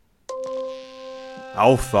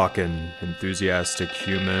Oh, fucking enthusiastic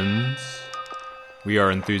humans. We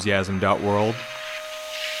are Enthusiasm.world,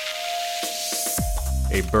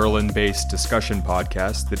 a Berlin-based discussion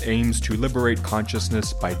podcast that aims to liberate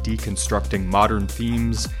consciousness by deconstructing modern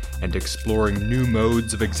themes and exploring new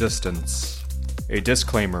modes of existence. A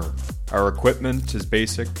disclaimer: our equipment is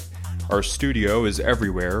basic, our studio is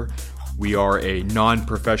everywhere, we are a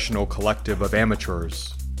non-professional collective of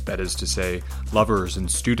amateurs. That is to say, lovers and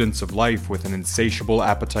students of life with an insatiable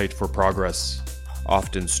appetite for progress.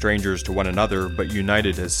 Often strangers to one another, but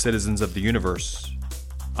united as citizens of the universe.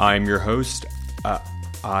 I'm your host.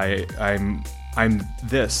 I'm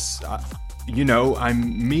this.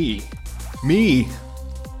 I'm me. Me!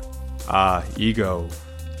 Ego.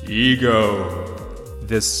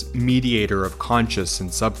 This mediator of conscious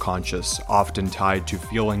and subconscious, often tied to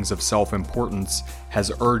feelings of self-importance,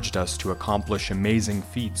 has urged us to accomplish amazing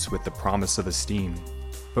feats with the promise of esteem.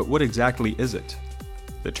 But what exactly is it?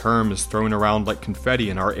 The term is thrown around like confetti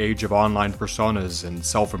in our age of online personas and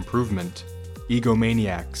self-improvement.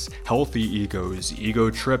 Egomaniacs, healthy egos, ego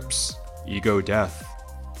trips, ego death.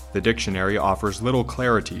 The dictionary offers little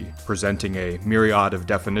clarity, presenting a myriad of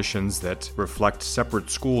definitions that reflect separate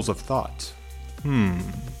schools of thought.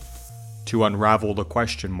 To unravel the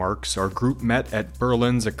question marks, our group met at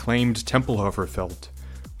Berlin's acclaimed Tempelhofer Feld,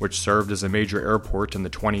 which served as a major airport in the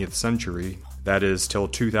 20th century, that is, till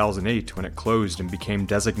 2008 when it closed and became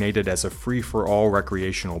designated as a free-for-all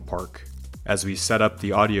recreational park. As we set up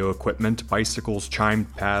the audio equipment, bicycles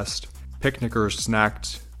chimed past, picnickers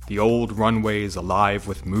snacked, the old runways alive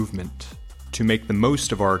with movement. To make the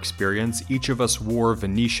most of our experience, each of us wore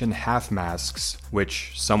Venetian half-masks,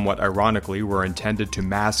 which, somewhat ironically, were intended to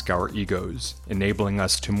mask our egos, enabling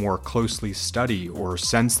us to more closely study or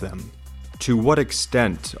sense them. To what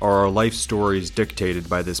extent are our life stories dictated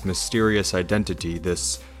by this mysterious identity,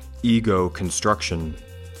 this ego construction?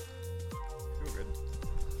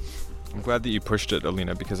 I'm glad that you pushed it,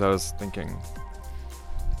 Alina, because I was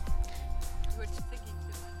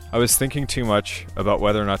thinking too much about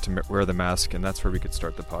whether or not to wear the mask, and that's where we could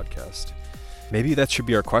start the podcast. Maybe that should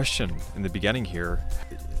be our question in the beginning here.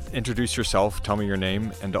 Introduce yourself, tell me your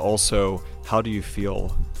name, and also, how do you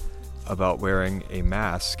feel about wearing a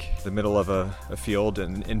mask in the middle of a field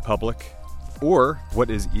and in public? Or,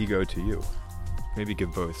 what is ego to you? Maybe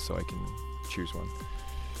give both so I can choose one.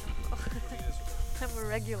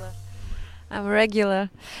 I'm a regular.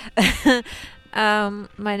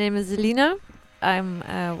 My name is Alina. I'm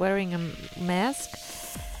wearing a mask,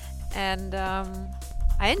 and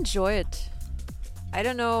I enjoy it. I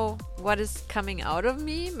don't know what is coming out of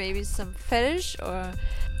me, maybe some fetish, or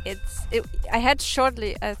I thought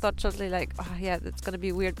shortly like, oh yeah, it's gonna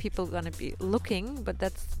be weird, people gonna be looking, but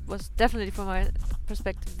that was definitely from my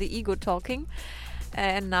perspective the ego talking,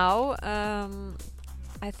 and now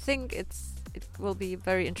I think it will be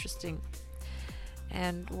very interesting.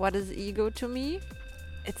 And what is ego to me?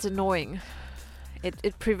 It's annoying.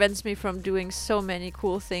 It prevents me from doing so many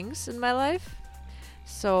cool things in my life.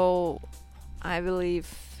 So I believe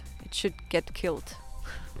it should get killed.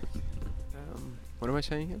 What am I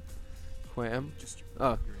saying here? Who I am? Just your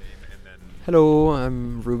name and then... Hello,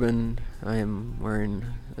 I'm Ruben. I am wearing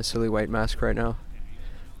a silly white mask right now.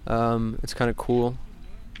 It's kind of cool.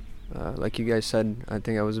 Like you guys said, I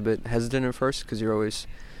think I was a bit hesitant at first because you're always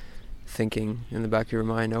thinking in the back of your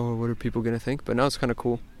mind, oh, what are people going to think? But now it's kind of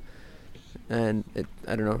cool. And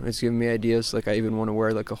I don't know, it's giving me ideas. Like I even want to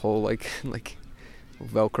wear like a whole like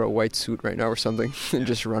Velcro white suit right now or something and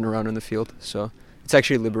just run around in the field. So it's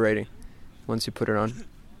actually liberating once you put it on.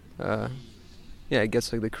 It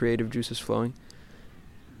gets like the creative juices flowing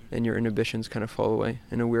and your inhibitions kind of fall away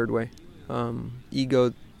in a weird way.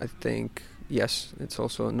 Ego, I think, yes, it's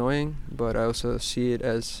also annoying, but I also see it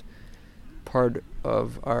as part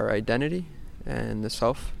of our identity and the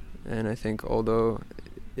self. And I think although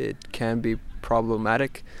it can be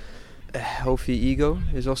problematic, a healthy ego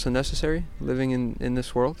is also necessary living in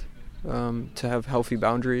this world, to have healthy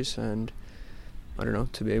boundaries and, I don't know,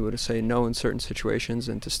 to be able to say no in certain situations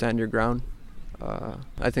and to stand your ground.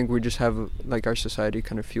 I think we just have, like, our society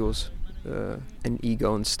kind of fuels an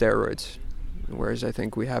ego on steroids, whereas I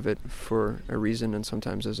think we have it for a reason and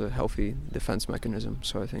sometimes as a healthy defense mechanism.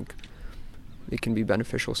 So I think it can be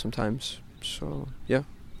beneficial sometimes. So, yeah.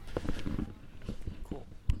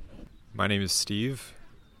 My name is Steve,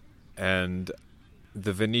 and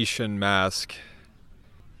the Venetian mask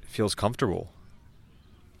feels comfortable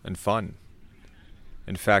and fun.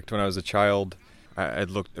 In fact, when I was a child, I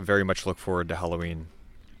very much look forward to Halloween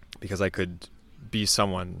because I could be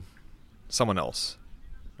someone else.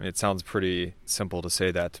 I mean, it sounds pretty simple to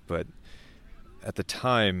say that, but at the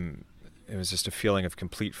time, it was just a feeling of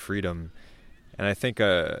complete freedom. And I think,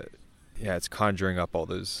 it's conjuring up all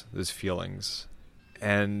those feelings.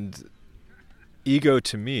 And ego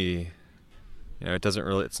to me,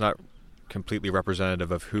 it's not completely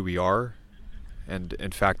representative of who we are. And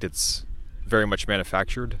in fact, it's very much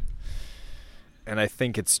manufactured. And I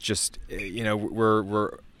think it's just,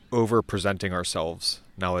 we're over-presenting ourselves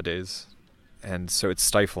nowadays. And so it's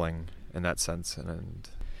stifling in that sense. And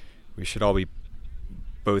we should all be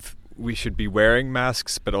we should be wearing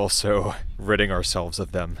masks, but also ridding ourselves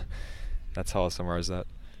of them. That's how I'll summarize that.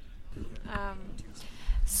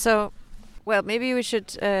 Maybe we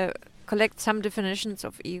should collect some definitions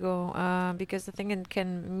of ego, because I think it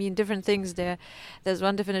can mean different things. There's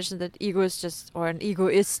one definition that ego is just, or an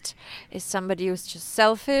egoist is somebody who's just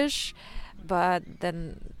selfish, but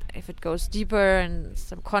then if it goes deeper and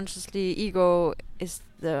subconsciously, ego is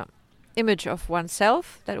the image of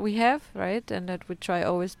oneself that we have, right? And that we try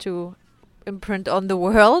always to imprint on the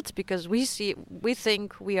world, because we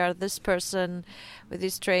think we are this person with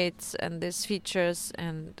these traits and these features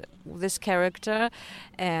and this character,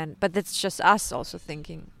 but that's just us also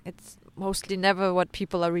thinking. It's mostly never what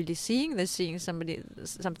people are really seeing. They're seeing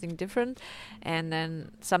something different, and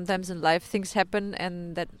then sometimes in life things happen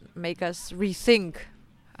and that make us rethink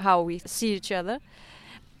how we see each other.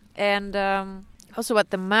 And also what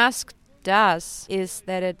the mask does is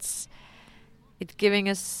that it's giving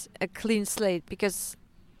us a clean slate, because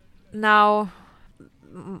now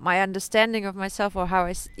my understanding of myself, or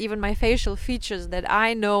how even my facial features that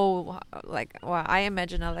I know, I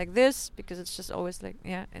imagine are like this, because it's just always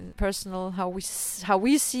and personal, how we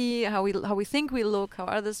see, how we think we look, how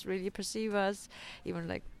others really perceive us, even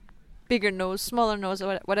like bigger nose, smaller nose,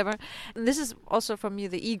 or whatever. And this is also for me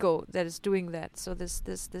the ego that is doing that. So this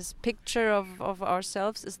picture of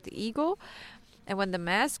ourselves is the ego, and when the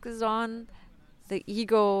mask is on, the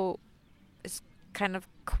ego is kind of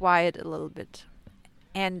quiet a little bit.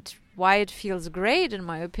 And why it feels great, in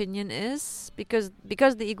my opinion, is because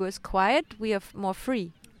the ego is quiet, we are more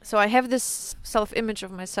free. So I have this self-image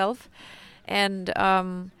of myself, and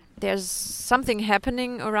there's something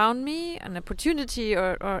happening around me, an opportunity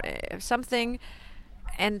or something,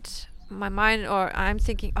 and my mind, or I'm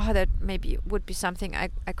thinking, that maybe would be something I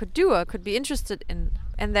could do, or could be interested in.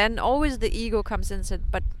 And then always the ego comes in and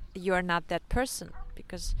said, but you're not that person.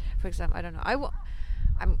 Because, for example, I don't know,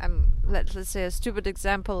 let's say a stupid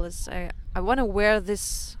example is I want to wear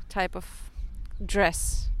this type of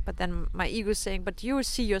dress, but then my ego is saying, but you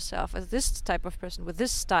see yourself as this type of person with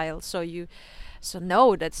this style, so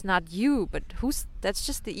no, that's not you. But that's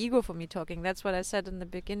just the ego for me talking. That's what I said in the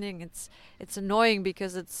beginning. It's annoying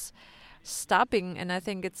because it's stopping, and I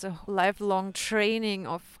think it's a lifelong training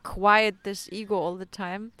of quiet this ego all the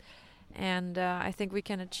time. And I think we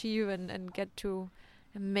can achieve and get to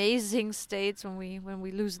amazing states when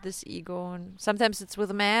we lose this ego. And sometimes it's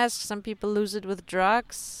with masks. Some people lose it with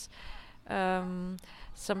drugs. Some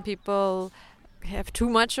people have too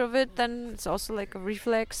much of it. Then it's also like a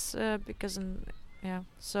reflex.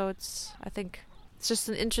 So I think it's just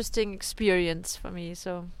an interesting experience for me.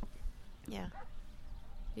 So, yeah.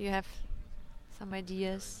 Do you have some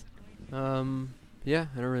ideas? Yeah,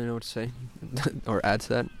 I don't really know what to say or add to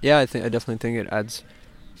that. Yeah, I definitely think it adds,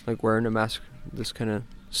 like wearing a mask, this kind of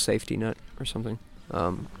safety net or something.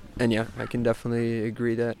 And yeah, I can definitely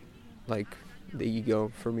agree that, like, the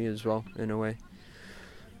ego for me as well, in a way,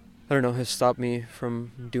 I don't know, has stopped me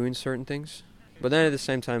from doing certain things. But then at the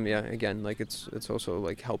same time, yeah, again, like it's also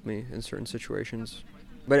like helped me in certain situations.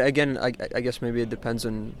 But again, I guess maybe it depends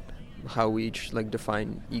on how we each like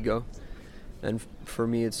define ego. And for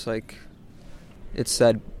me, it's like, it's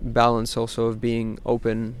that balance also of being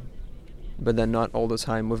open, but then not all the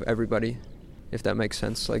time with everybody, if that makes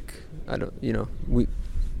sense. Like,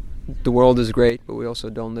 the world is great, but we also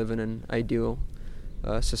don't live in an ideal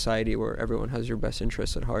society where everyone has your best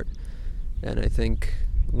interests at heart. And I think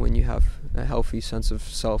when you have a healthy sense of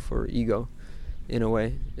self or ego, in a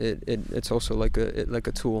way, it's also like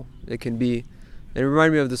a tool. It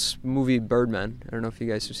reminded me of this movie Birdman. I don't know if you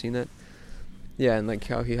guys have seen that. Yeah, and like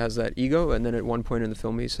how he has that ego, and then at one point in the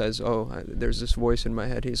film he says, there's this voice in my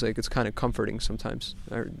head. He's like, it's kind of comforting sometimes.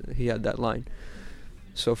 He had that line.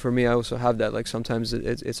 So for me, I also have that. Like sometimes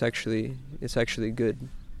it's actually good.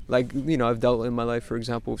 Like, I've dealt in my life, for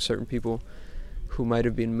example, with certain people who might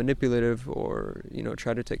have been manipulative or,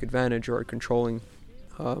 try to take advantage or are controlling.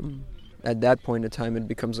 At that point in time, it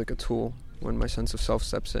becomes like a tool when my sense of self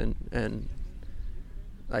steps in and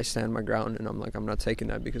I stand my ground, and I'm like, I'm not taking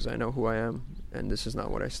that because I know who I am, and this is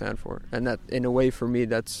not what I stand for. And that, in a way, for me,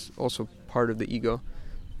 that's also part of the ego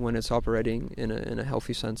when it's operating in a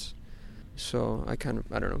healthy sense. So I don't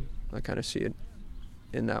know. I kind of see it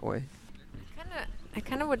in that way. I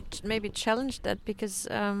kind of would maybe challenge that, because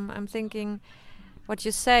I'm thinking what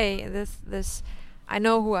you say, this I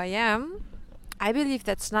know who I am, I believe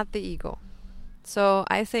that's not the ego. So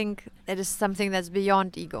I think it is something that's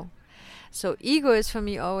beyond ego. So ego is for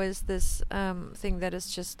me always this thing that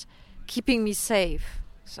is just keeping me safe.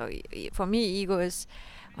 So for me, ego is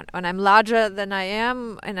when I'm larger than I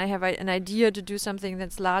am, and I have an idea to do something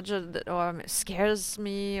that's larger or scares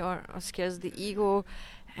me or scares the ego,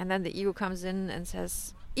 and then the ego comes in and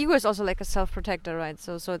says, ego is also like a self-protector, right?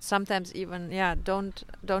 So it's sometimes even, don't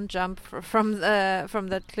jump from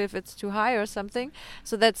that cliff, it's too high or something.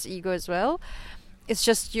 So that's ego as well. It's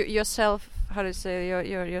just your self, how do you say,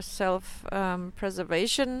 your self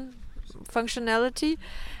preservation functionality,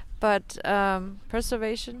 but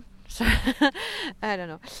preservation. So I don't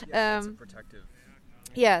know. It's a protective.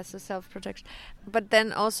 Yeah, so self-protection. But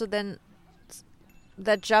then also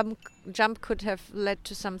that jump could have led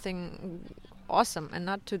to something awesome and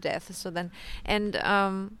not to death. So then, and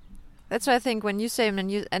that's why I think when you say,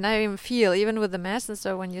 and I even feel, even with the master,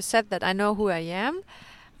 so when you said that I know who I am,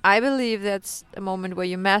 I believe that's a moment where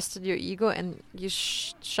you mastered your ego and you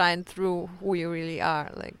shine through who you really are.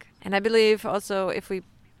 Like, and I believe also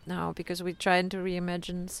because we're trying to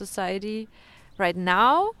reimagine society right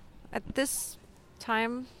now at this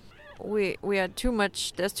time, we are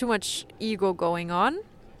there's too much ego going on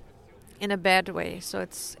in a bad way. So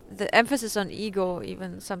it's the emphasis on ego,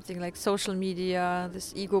 even something like social media,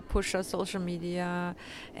 this ego pusher social media,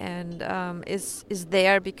 and is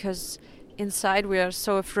there because inside we are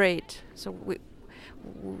so afraid. So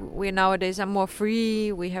we nowadays are more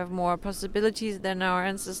free, we have more possibilities than our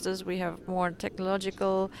ancestors, we have more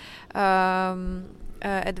technological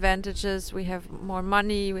advantages, we have more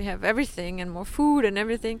money, we have everything, and more food and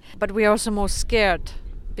everything, but we are also more scared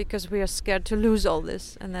because we are scared to lose all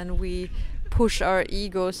this, and then we push our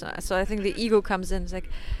egos. So I think the ego comes in, it's like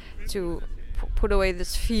to put away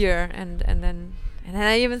this fear, and then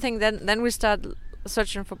I even think then we start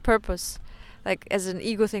searching for purpose, like as an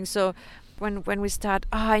ego thing. So when we start,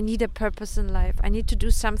 I need a purpose in life, I need to do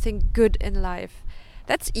something good in life,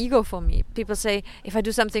 that's ego for me. People say, if I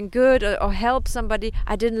do something good or help somebody,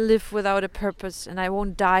 I didn't live without a purpose, and I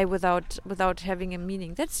won't die without having a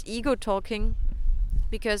meaning. That's ego talking,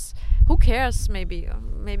 because who cares? Maybe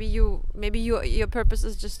your purpose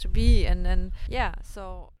is just to be, and then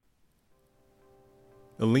so.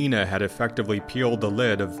 Alina had effectively peeled the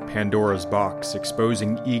lid of Pandora's box,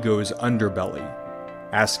 exposing ego's underbelly.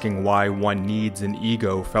 Asking why one needs an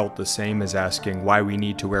ego felt the same as asking why we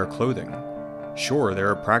need to wear clothing. Sure, there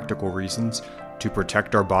are practical reasons, to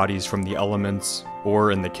protect our bodies from the elements,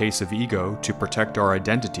 or in the case of ego, to protect our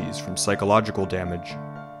identities from psychological damage.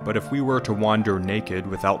 But if we were to wander naked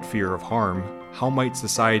without fear of harm, how might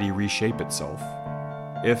society reshape itself?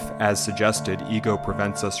 If, as suggested, ego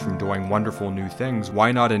prevents us from doing wonderful new things,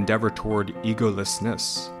 why not endeavor toward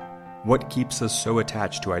egolessness? What keeps us so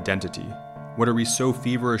attached to identity? What are we so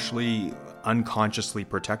feverishly, unconsciously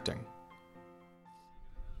protecting?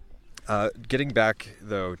 Getting back,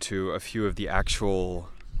 though, to a few of the actual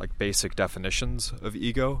basic definitions of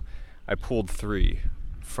ego, I pulled 3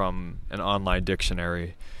 from an online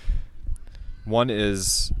dictionary. One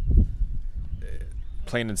is,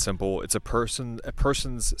 plain and simple, it's a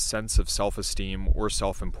person's sense of self-esteem or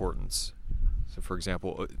self-importance. So, for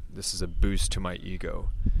example, this is a boost to my ego.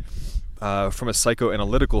 From a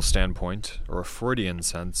psychoanalytical standpoint, or a Freudian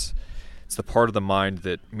sense, it's the part of the mind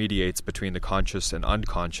that mediates between the conscious and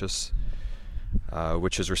unconscious,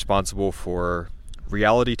 which is responsible for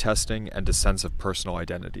reality testing and a sense of personal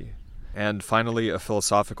identity. And finally, a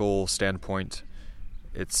philosophical standpoint,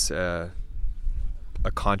 it's a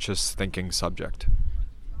conscious thinking subject.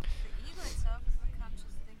 The ego itself is the conscious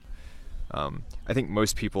thinking. I think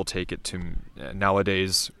most people take it to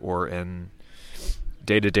nowadays, or in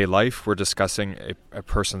day-to-day life, we're discussing a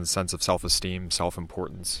person's sense of self-esteem,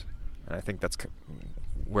 self-importance. And I think that's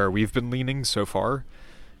where we've been leaning so far.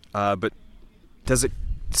 But does it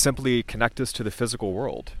simply connect us to the physical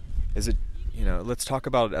world? Is it, let's talk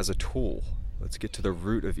about it as a tool. Let's get to the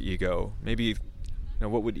root of ego. Maybe,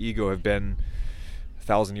 what would ego have been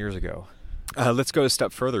 1,000 years ago? Let's go a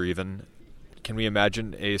step further even. Can we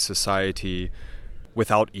imagine a society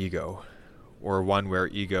without ego, or one where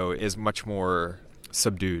ego is much more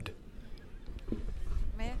subdued?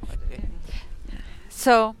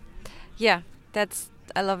 So,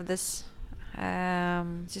 I love this.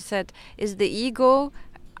 She said, is the ego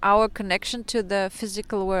our connection to the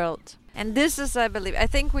physical world? And this is, I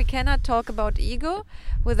think we cannot talk about ego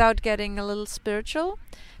without getting a little spiritual,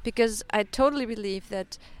 because I totally believe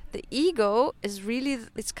that the ego is really,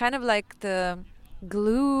 it's kind of like the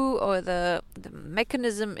glue or the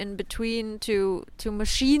mechanism in between to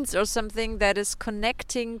machines or something that is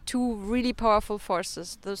connecting two really powerful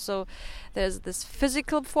forces. So there's this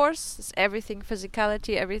physical force, this everything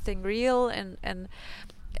physicality, everything real and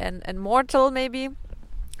mortal maybe,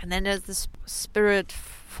 and then there's this spirit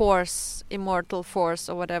force, immortal force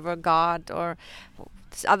or whatever, God or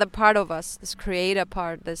this other part of us, this creator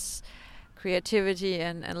part, this creativity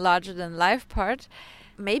and larger than life part.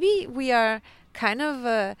 Maybe we are kind of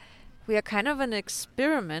an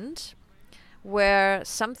experiment where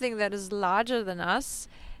something that is larger than us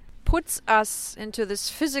puts us into this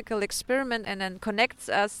physical experiment and then connects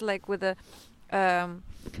us like with a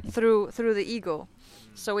through the ego.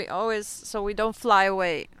 So we don't fly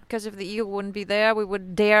away, because if the ego wouldn't be there, we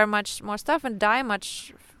would dare much more stuff and die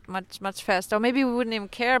much faster. Or maybe we wouldn't even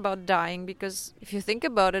care about dying, because if you think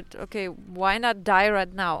about it, okay, why not die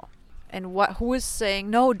right now? And who is saying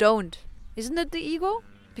no, don't? Isn't it the ego?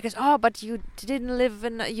 Because but you didn't live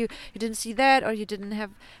in you didn't see that, or you didn't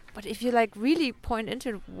have. But if you like really point into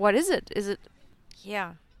it, what is it? Is it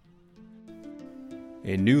A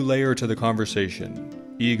new layer to the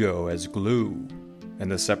conversation: ego as glue, and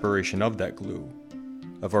the separation of that glue,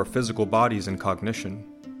 of our physical bodies and cognition.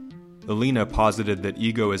 Alina posited that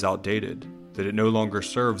ego is outdated, that it no longer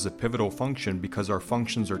serves a pivotal function because our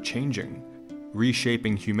functions are changing,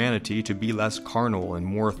 reshaping humanity to be less carnal and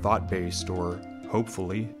more thought-based, or,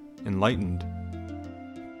 hopefully, enlightened.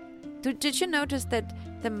 Did you notice that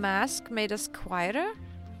the mask made us quieter?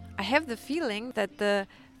 I have the feeling that the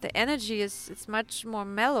energy is much more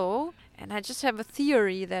mellow, and I just have a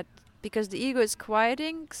theory that because the ego is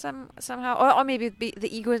quieting somehow, or maybe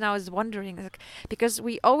the ego now is wondering, like, because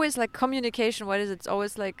we always like communication. What is it? It's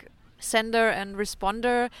always like sender and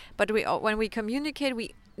responder, but when we communicate,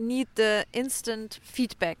 we need the instant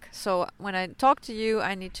feedback. So when I talk to you,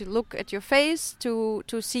 I need to look at your face to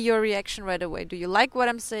see your reaction right away. Do you like what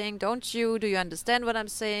I'm saying? Don't you? Do you understand what I'm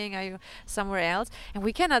saying? Are you somewhere else? And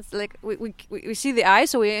we cannot, like, we see the eyes,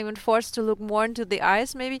 so we're even forced to look more into the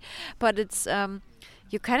eyes maybe, but it's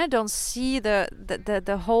you kind of don't see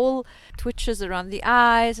the whole twitches around the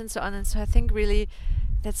eyes and so on. And so I think really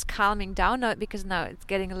that's calming down now, because now it's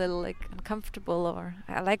getting a little like uncomfortable, or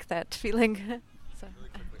I like that feeling. So. Really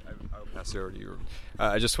quickly, I'll pass it over to you.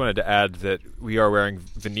 I just wanted to add that we are wearing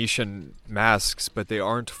Venetian masks, but they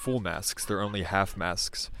aren't full masks. They're only half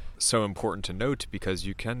masks. So important to note, because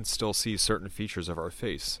you can still see certain features of our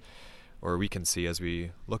face, or we can see as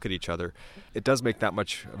we look at each other. It does make that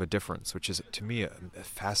much of a difference, which is, to me, a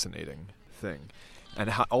fascinating thing.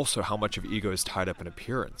 And also how much of ego is tied up in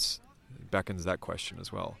appearance. It beckons that question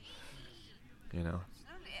as well. You know?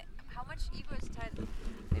 How much ego is tied up?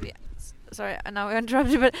 Maybe, sorry, now I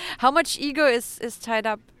interrupted, but how much ego is tied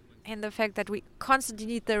up in the fact that we constantly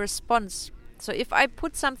need the response? So if I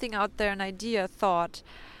put something out there, an idea, a thought,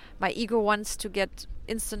 my ego wants to get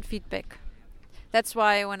instant feedback. That's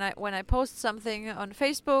why when I post something on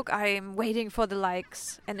Facebook, I am waiting for the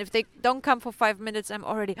likes. And if they don't come for 5 minutes, I'm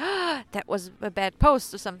already, that was a bad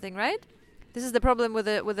post or something, right? This is the problem with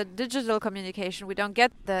a digital communication. We don't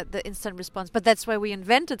get the instant response. But that's why we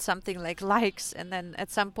invented something like likes. And then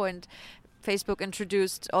at some point, Facebook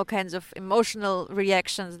introduced all kinds of emotional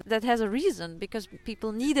reactions. That has a reason, because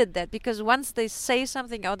people needed that. Because once they say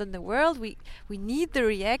something out in the world, we need the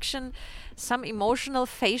reaction, some emotional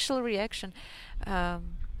facial reaction. But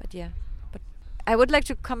I would like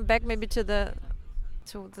to come back maybe to the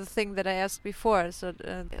thing that I asked before. So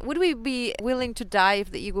would we be willing to die if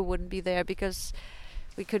the ego wouldn't be there, because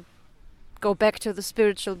we could go back to the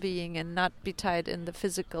spiritual being and not be tied in the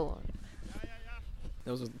physical?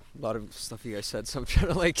 There was a lot of stuff you guys said, so I'm trying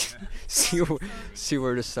to like see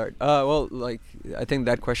where to start. Well, like, I think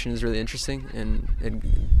that question is really interesting, and it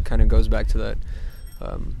kind of goes back to that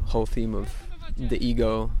whole theme of the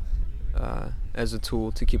ego as a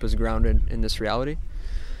tool to keep us grounded in this reality.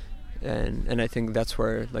 And I think that's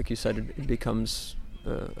where, like you said, it becomes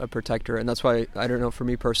a protector. And that's why, I don't know, for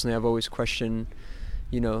me personally, I've always questioned,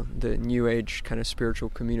 the New Age kind of spiritual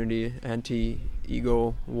community,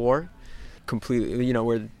 anti-ego war, completely,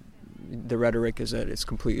 where the rhetoric is that it's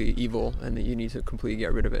completely evil and that you need to completely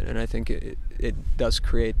get rid of it. And I think it does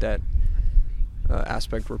create that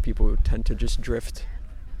aspect where people tend to just drift.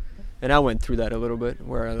 And I went through that a little bit,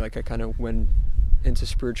 where I kind of went into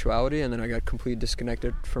spirituality, and then I got completely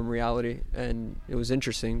disconnected from reality, and it was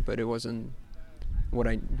interesting, but it wasn't what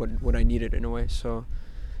I needed in a way. So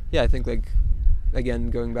yeah, I think, like, again,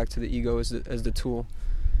 going back to the ego as the tool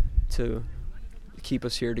to keep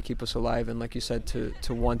us here, to keep us alive, and like you said,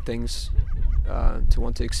 to want things, to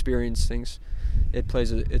want to experience things. it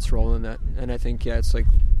plays its role in that. And I think, yeah, it's like,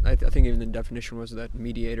 I think even the definition was that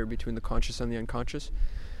mediator between the conscious and the unconscious.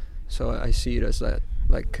 So I see it as that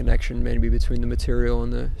like connection maybe between the material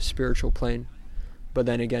and the spiritual plane. But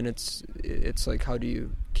then again, it's like, how do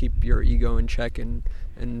you keep your ego in check and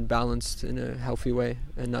balanced in a healthy way,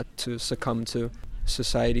 and not to succumb to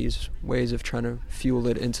society's ways of trying to fuel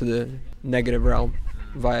it into the negative realm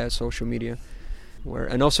via social media.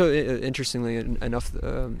 And also, interestingly enough,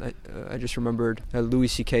 I just remembered a Louis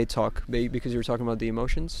C.K. talk, because you were talking about the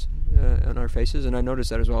emotions on our faces, and I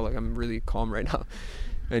noticed that as well. Like, I'm really calm right now,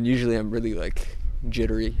 and usually I'm really like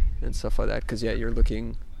jittery and stuff like that, because you're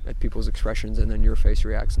looking at people's expressions and then your face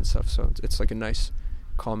reacts and stuff, so it's like a nice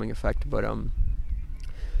calming effect. But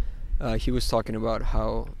he was talking about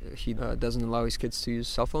how he doesn't allow his kids to use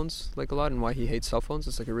cell phones like a lot, and why he hates cell phones.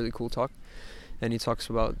 It's like a really cool talk. And he talks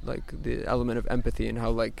about like the element of empathy, and how,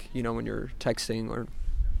 like, you know, when you're texting or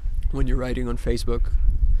when you're writing on Facebook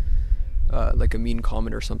like a mean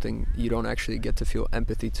comment or something, you don't actually get to feel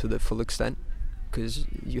empathy to the full extent, because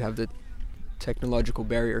you have the technological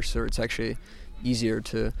barrier. So it's actually easier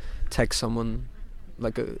to text someone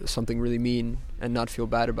like something really mean and not feel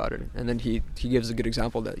bad about it. And then he gives a good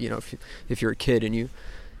example that, you know, if you're a kid and you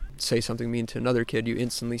say something mean to another kid, you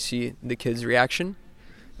instantly see the kid's reaction,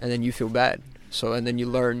 and then you feel bad. So, and then you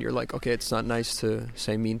learn, you're like, okay, it's not nice to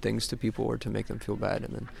say mean things to people or to make them feel bad.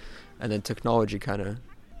 And then technology kind of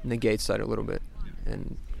negates that a little bit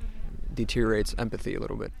and deteriorates empathy a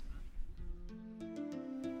little bit.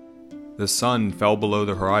 The sun fell below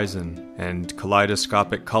the horizon, and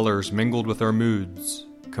kaleidoscopic colors mingled with our moods.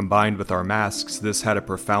 Combined with our masks, this had a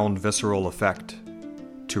profound visceral effect.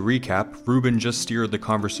 To recap, Ruben just steered the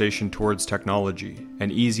conversation towards technology,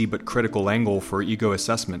 an easy but critical angle for ego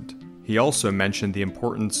assessment. He also mentioned the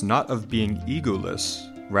importance not of being egoless,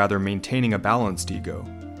 rather maintaining a balanced ego.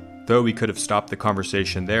 Though we could have stopped the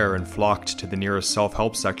conversation there and flocked to the nearest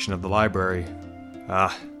self-help section of the library.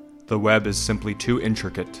 The web is simply too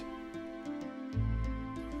intricate.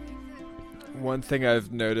 One thing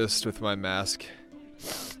I've noticed with my mask,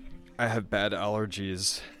 I have bad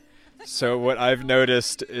allergies. So what I've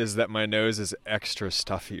noticed is that my nose is extra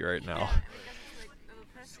stuffy right now.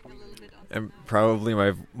 And probably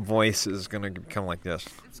my voice is going to become like this.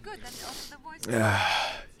 It's good. That's also the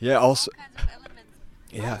voice. Yeah, also.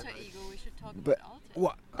 Yeah. Alter ego. We should talk But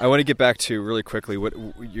about I want to get back to really quickly what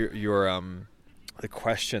your the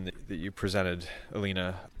question that you presented,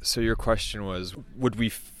 Alina. So your question was, would we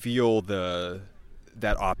feel that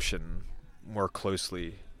option more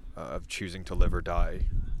closely of choosing to live or die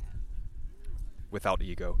without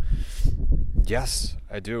ego? Yes,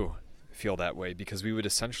 I do feel that way, because we would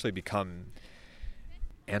essentially become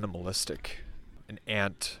animalistic. An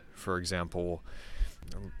ant, for example,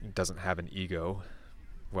 doesn't have an ego.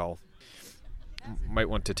 Well, might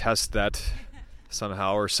want to test that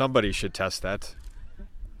somehow, or somebody should test that.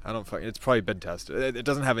 It's probably been tested. It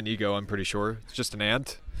doesn't have an ego, I'm pretty sure. It's just an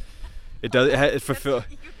ant. It does. It fulfill.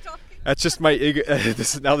 That's just my ego.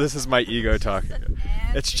 This is my ego talking.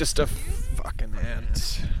 It's just a fucking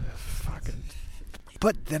ant.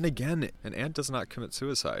 But then again, an ant does not commit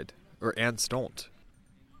suicide, or ants don't.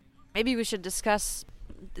 Maybe we should discuss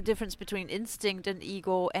the difference between instinct and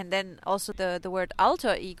ego, and then also the word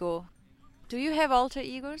alter ego. Do you have alter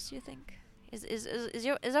egos, you think? Is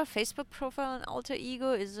our Facebook profile an alter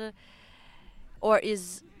ego? Is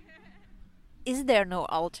there no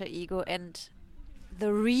alter ego? And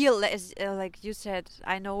the real, like you said,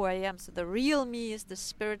 I know where I am. So the real me is the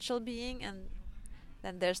spiritual being, and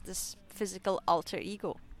then there's this physical alter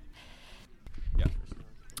ego. Yeah,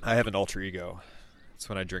 I have an alter ego. It's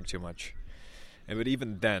when I drink too much. But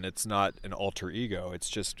even then, it's not an alter ego. It's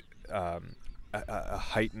just a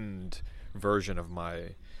heightened version of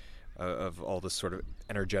my of all the sort of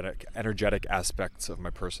energetic aspects of my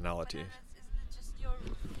personality.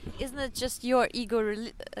 Isn't it just your ego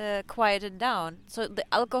quieted down? So the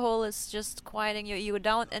alcohol is just quieting your ego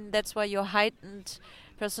down, and that's why your heightened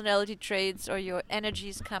personality traits or your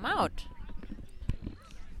energies come out.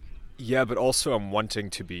 Yeah, but also I'm wanting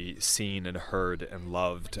to be seen and heard and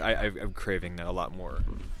loved. I'm craving that a lot more.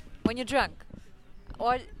 When you're drunk,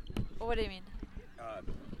 or what do you mean?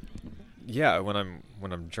 Yeah, when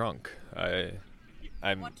I'm drunk, I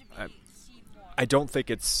don't think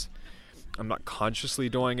it's. I'm not consciously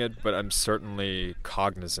doing it, but I'm certainly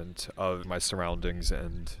cognizant of my surroundings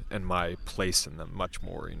and my place in them much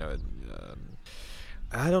more. You know,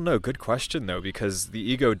 I don't know. Good question though, because the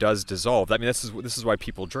ego does dissolve. I mean, this is why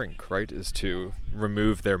people drink, right? Is to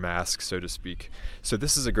remove their mask, so to speak. So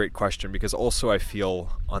this is a great question, because also I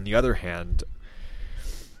feel, on the other hand,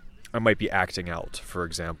 I might be acting out, for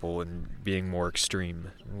example, and being more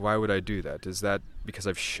extreme. Why would I do that? Is that because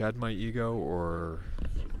I've shed my ego, or...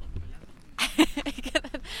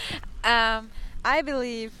 I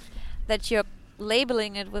believe that you're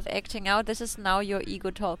labeling it with acting out. This is now your ego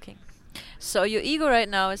talking. So your ego right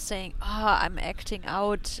now is saying, I'm acting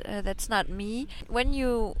out, that's not me.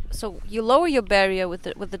 So you lower your barrier with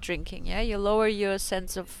the drinking, yeah? You lower your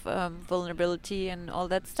sense of vulnerability and all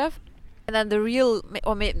that stuff. And then the real,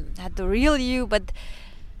 or maybe not the real you, but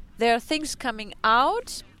there are things coming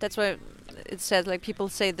out. That's why it says, like, people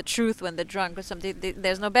say the truth when they're drunk or something.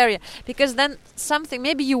 There's no barrier. Because then something,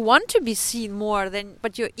 maybe you want to be seen more than,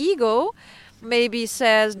 but your ego maybe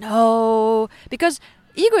says no, because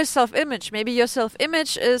ego is self-image. Maybe your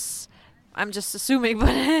self-image is, I'm just assuming,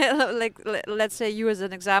 but like let's say you as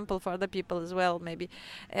an example for other people as well, maybe.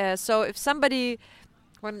 So if somebody,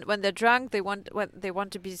 when they're drunk, they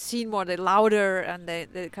want to be seen more, they're louder, and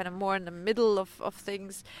they're kind of more in the middle of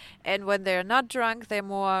things. And when they're not drunk, they're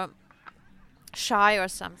more shy or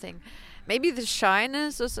something. Maybe the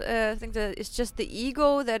shyness is, I think that it's just the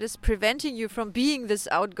ego that is preventing you from being this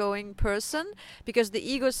outgoing person, because the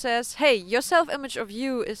ego says, hey, your self-image of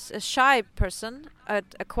you is a shy person, a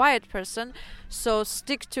quiet person, so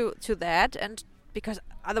stick to that, and because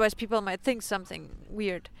otherwise people might think something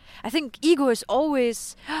weird. I think ego is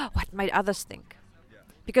always, what might others think?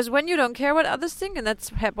 Because when you don't care what others think, and that's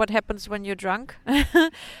what happens when you're drunk,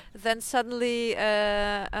 then suddenly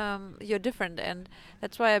you're different. And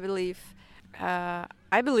that's why I believe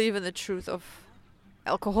in the truth of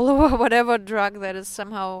alcohol or whatever drug that is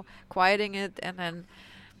somehow quieting it. And then,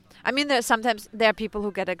 I mean, there are people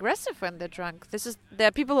who get aggressive when they're drunk. There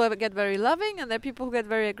are people who get very loving, and there are people who get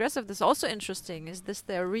very aggressive. This is also interesting. Is this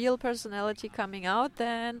their real personality coming out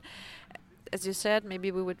then? As you said,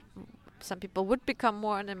 maybe some people would become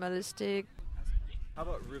more animalistic. How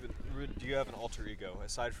about Ruben? Ruben, do you have an alter ego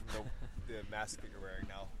aside from the mask that you're wearing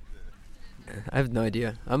now? I have no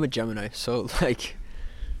idea. I'm a Gemini, so like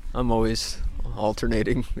I'm always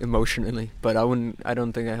alternating emotionally. But I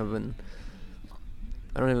don't think I have an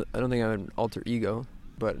alter ego.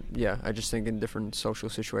 But yeah, I just think in different social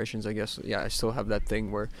situations, I guess, yeah, I still have that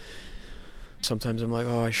thing where sometimes I'm like,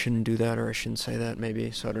 oh, I shouldn't do that, or I shouldn't say that,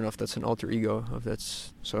 maybe. So I don't know if that's an alter ego,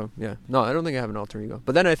 so yeah. No, I don't think I have an alter ego.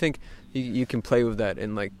 But then I think you can play with that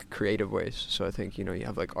in like creative ways. So I think, you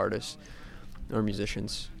have like artists or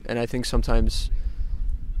musicians, and I think sometimes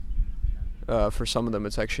for some of them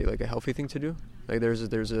it's actually like a healthy thing to do. Like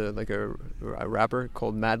there's a rapper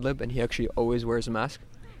called Madlib, and he actually always wears a mask,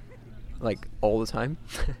 like all the time,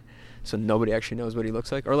 so nobody actually knows what he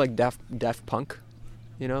looks like. Or like Daft Punk.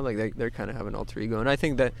 Like they kind of have an alter ego, and I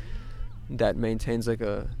think that maintains like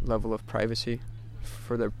a level of privacy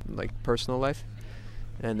for their like personal life,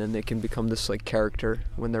 and then they can become this like character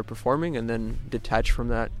when they're performing, and then detach from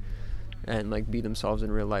that and like be themselves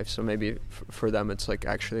in real life. So maybe for them it's like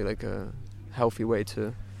actually like a healthy way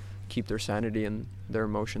to keep their sanity and their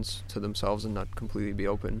emotions to themselves and not completely be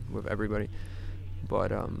open with everybody.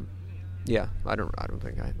 But yeah, I don't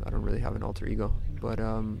really have an alter ego, but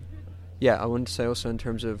yeah, I wouldn't say also in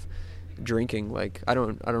terms of drinking, like I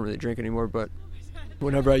don't really drink anymore, but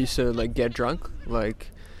whenever I used to like get drunk,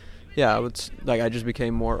 like yeah, I just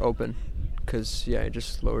became more open, because yeah, it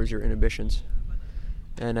just lowers your inhibitions.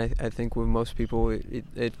 And I think with most people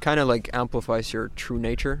it kind of like amplifies your true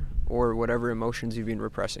nature or whatever emotions you've been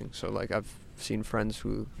repressing. So like I've seen friends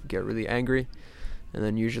who get really angry, and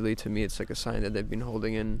then usually to me it's like a sign that they've been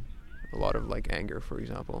holding in a lot of like anger, for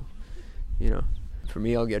example. For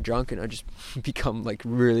me, I'll get drunk and I just become like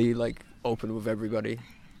really like open with everybody,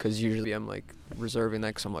 because usually I'm like reserving that,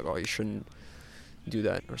 because I'm like, oh, you shouldn't do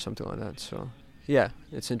that or something like that. So yeah,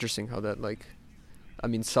 it's interesting how that like, I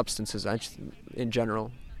mean, substances actually in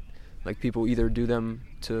general, like people either do them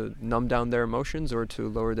to numb down their emotions or to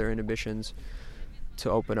lower their inhibitions to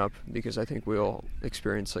open up, because I think we all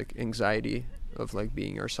experience like anxiety of like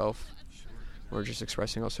being ourselves or just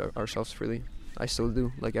expressing ourselves freely. I still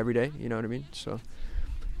do, like every day, you know what I mean? So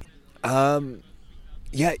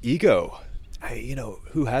yeah, ego.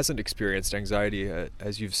 Who hasn't experienced anxiety?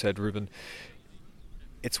 As you've said, Ruben,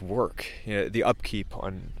 it's work. The upkeep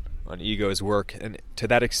on ego is work, and to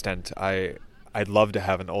that extent, I'd love to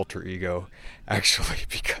have an alter ego, actually,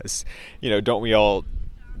 because don't we all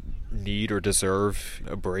need or deserve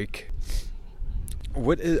a break?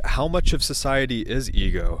 How much of society is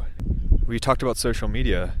ego? We talked about social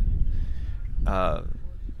media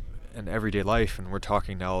and everyday life, and we're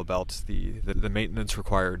talking now about the maintenance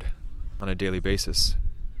required on a daily basis.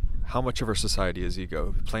 How much of our society is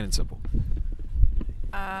ego, plain and simple?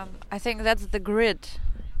 I think that's the grid.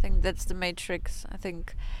 I think that's the matrix. I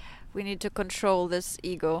think we need to control this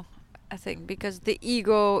ego, I think, because the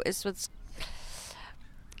ego is what's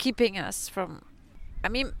keeping us from, I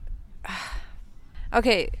mean,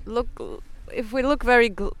 okay, look, if we look very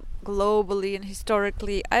globally and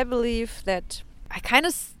historically, I believe that I kind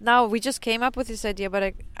of, now we just came up with this idea,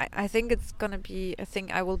 but I think it's going to be a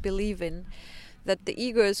thing I will believe in, that the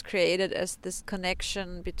ego is created as this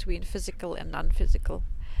connection between physical and non-physical.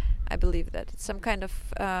 I believe that it's some kind of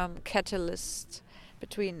catalyst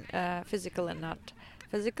between physical and not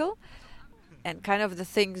physical, and kind of the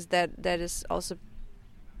things that is also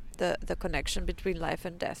the connection between life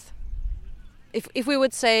and death. If we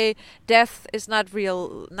would say death is not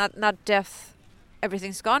real, not death,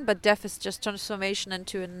 everything's gone, but death is just transformation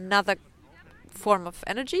into another form of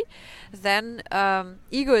energy, then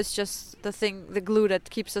ego is just the glue that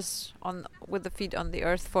keeps us on with the feet on the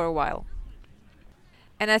earth for a while.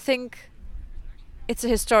 And I think it's a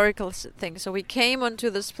historical thing. So we came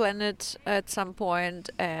onto this planet at some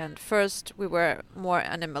point, and first we were more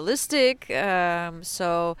animalistic.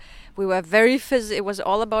 So we were very it was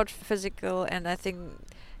all about physical, and I think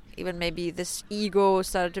even maybe this ego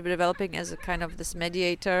started to be developing as a kind of this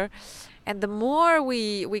mediator. And the more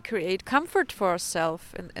we create comfort for ourselves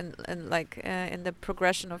in the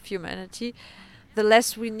progression of humanity, the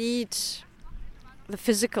less we need the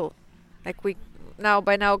physical. Like we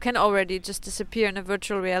by now can already just disappear in a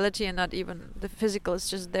virtual reality, and not even the physical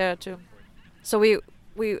is just there too. So we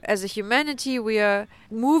as a humanity, we are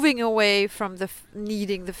moving away from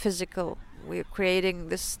needing the physical. We're creating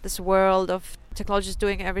this world of technology is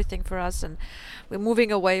doing everything for us, and we're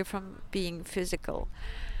moving away from being physical.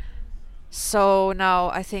 So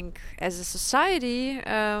now I think as a society,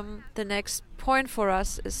 the next point for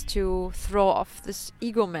us is to throw off this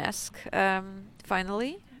ego mask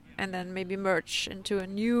finally, and then maybe merge into a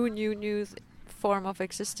new form of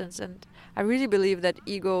existence. And I really believe that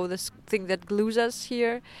ego, this thing that glues us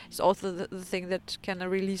here, is also the thing that can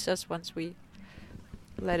release us once we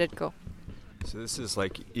let it go. So this is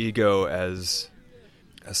like ego as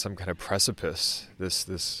some kind of precipice.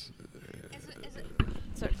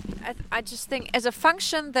 I just think as a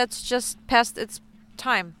function that's just past its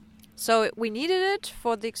time. So we needed it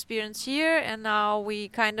for the experience here, and now we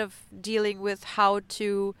kind of dealing with how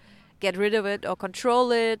to get rid of it or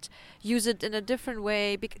control it, use it in a different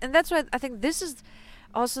way. And that's why I think this is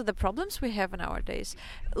also the problems we have nowadays.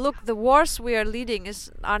 Look, the wars we are leading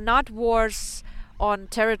are not wars on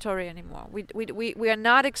territory anymore. We are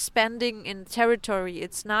not expanding in territory.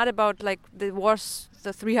 It's not about like the wars,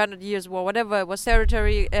 the 300 years war, whatever, it was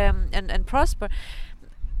territory and prosper.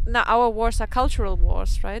 Now our wars are cultural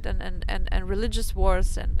wars, right? And religious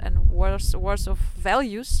wars and wars of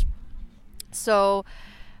values. So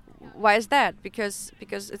why is that? Because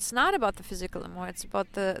it's not about the physical anymore. It's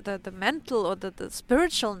about the mental or the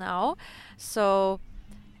spiritual now. So,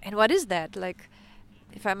 and what is that? Like,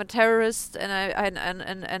 if I'm a terrorist and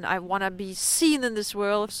I want to be seen in this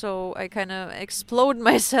world, so I kind of explode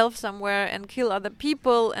myself somewhere and kill other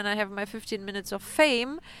people, and I have my 15 minutes of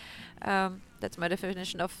fame. That's my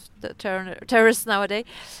definition of the terrorist nowadays,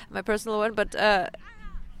 my personal one. But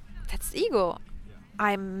that's ego.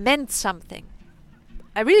 I meant something.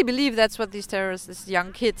 I really believe that's what these terrorists, these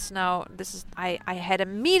young kids now. I had a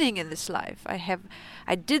meaning in this life.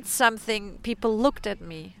 I did something. People looked at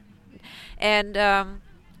me. And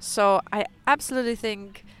so I absolutely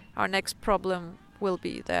think our next problem will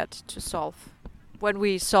be that to solve. When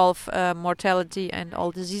we solve mortality and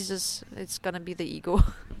all diseases, it's going to be the ego.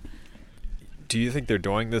 Do you think they're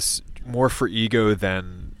doing this more for ego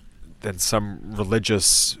than some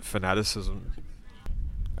religious fanaticism?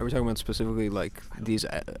 Are we talking about specifically like these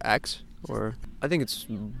acts? Or I think it's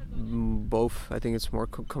both. I think it's more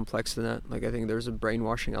complex than that. Like I think there's a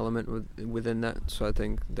brainwashing element within that. So I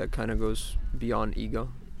think that kind of goes beyond ego.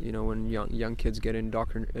 You know, when young kids get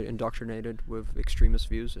indoctrinated with extremist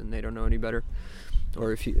views and they don't know any better,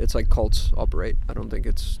 or it's like cults operate. I don't think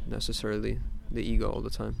it's necessarily the ego all the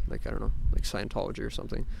time. Like I don't know, like Scientology or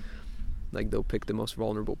something. Like they'll pick the most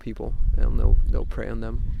vulnerable people and they'll prey on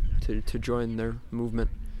them to join their movement.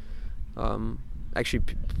 Actually,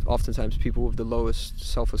 oftentimes people with the lowest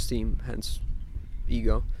self-esteem, hence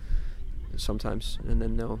ego, sometimes, and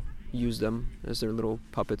then they'll use them as their little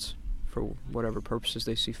puppets for whatever purposes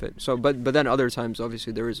they see fit. So, but then other times,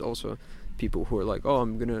 obviously, there is also people who are like, oh,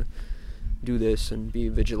 I'm gonna do this and be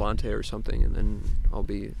a vigilante or something, and then I'll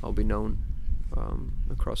be known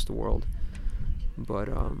across the world. But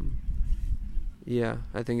yeah,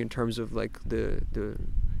 I think in terms of like the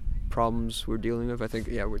problems we're dealing with, I think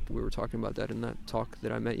we were talking about that in that talk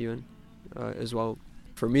that I met you in as well.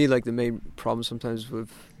 For me, like the main problem sometimes with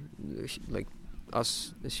like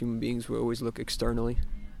us as human beings, we always look externally,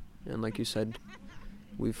 and like you said,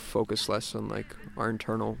 we focus less on like our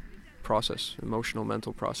internal process, emotional,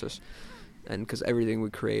 mental process, and because everything we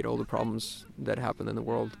create, all the problems that happen in the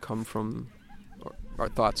world come from our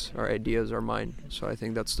thoughts, our ideas, our mind. So I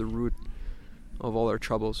think that's the root of all our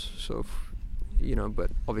troubles. So but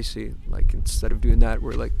obviously, like, instead of doing that,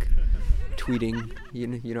 we're like tweeting, you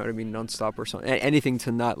know what I mean, nonstop or something, anything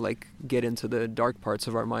to not like get into the dark parts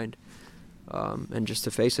of our mind, and just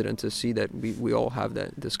to face it and to see that we all have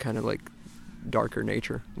this kind of like darker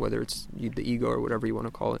nature, whether it's the ego or whatever you want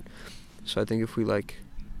to call it. So I think if we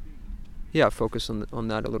focus on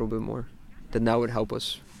that a little bit more, then that would help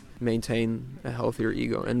us maintain a healthier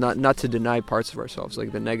ego, and not to deny parts of ourselves,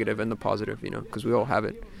 like the negative and the positive, because we all have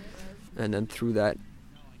it, and then through that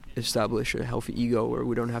establish a healthy ego where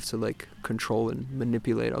we don't have to like control and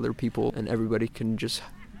manipulate other people, and everybody can just,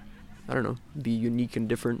 I don't know, be unique and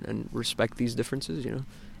different and respect these differences,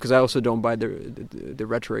 because I also don't buy the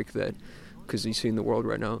rhetoric that, because you see in the world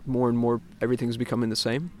right now, more and more everything's becoming the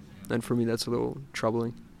same, and for me that's a little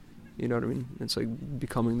troubling. You know what I mean? It's like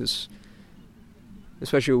becoming this,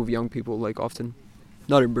 especially with young people, like often,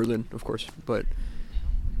 not in Berlin, of course, but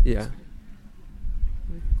yeah.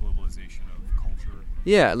 Globalization of culture.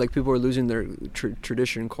 Yeah, like people are losing their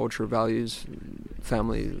tradition, culture, values,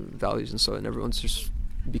 family values, and so, and everyone's just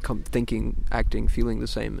become thinking, acting, feeling the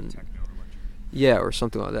same, and yeah, or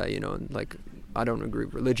something like that, and like, I don't agree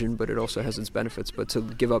with religion, but it also has its benefits. But to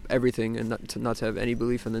give up everything and not to have any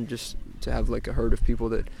belief, and then just to have like a herd of people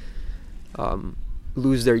that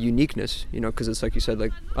lose their uniqueness, because it's like you said,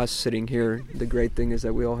 like us sitting here, the great thing is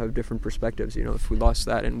that we all have different perspectives. If we lost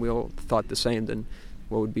that and we all thought the same, then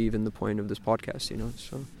what would be even the point of this podcast?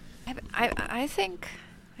 So I think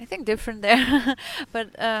different there,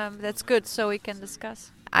 but that's good, so we can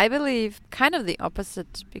discuss. I believe kind of the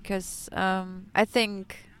opposite, because I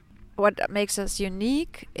think what makes us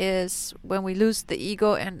unique is when we lose the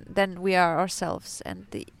ego, and then we are ourselves. And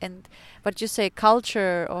what you say,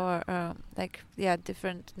 culture, or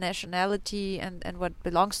different nationality, and what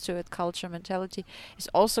belongs to it, culture, mentality, is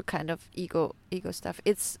also kind of ego stuff.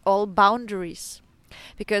 It's all boundaries,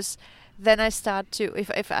 because then I start to,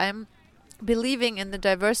 if I'm believing in the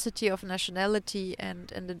diversity of nationality and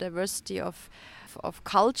the diversity of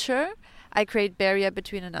culture, I create barrier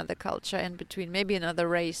between another culture and between maybe another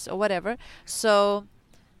race or whatever. So,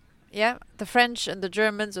 yeah, the French and the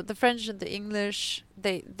Germans, or the French and the English,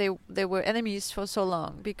 they were enemies for so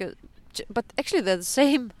long, but actually they're the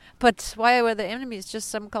same. But why were they enemies? Just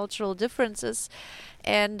some cultural differences,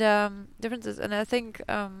 and I think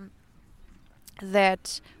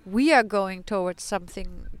that we are going towards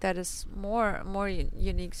something that is more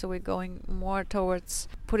unique. So we're going more towards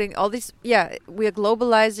putting all these. Yeah, we are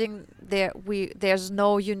globalizing. There's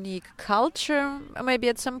no unique culture maybe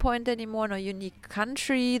at some point anymore. No unique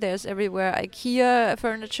country. There's everywhere IKEA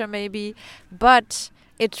furniture maybe, but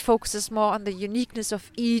it focuses more on the uniqueness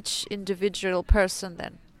of each individual person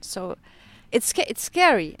then. So it's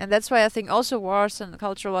scary, and that's why I think also wars and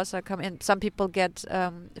cultural wars are coming in. Some people get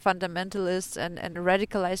fundamentalists and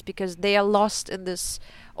radicalized because they are lost in this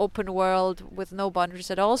open world with no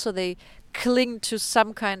boundaries at all. So they cling to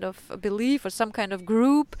some kind of belief or some kind of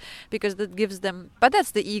group because that gives them. But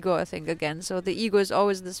that's the ego, I think, again. So the ego is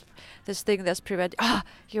always this thing that's preventing.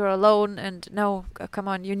 You're alone, and no, come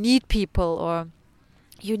on, you need people, or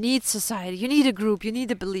you need society, you need a group, you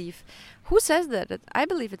need a belief. Who says that? I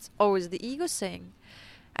believe it's always the ego saying.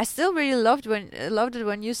 I still really loved it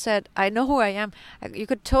when you said, I know who I am. You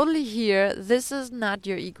could totally hear this is not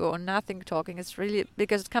your ego or nothing talking. It's really,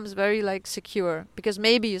 because it comes very like secure. Because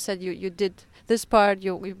maybe you said you did this part,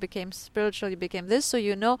 you became spiritual, you became this, so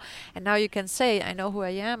you know, and now you can say, I know who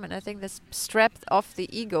I am. And I think that's stripped off the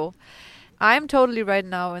ego. I'm totally right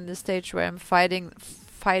now in the stage where I'm fighting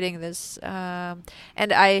this. And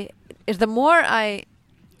the more I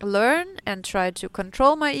learn and try to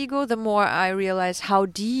control my ego, the more I realize how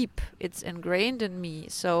deep it's ingrained in me.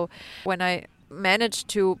 So when I manage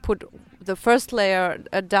to put the first layer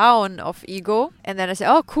down of ego, and then I say,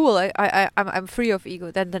 oh cool, I'm free of ego,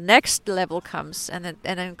 then the next level comes, and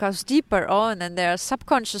then it goes deeper. And then there are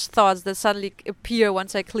subconscious thoughts that suddenly appear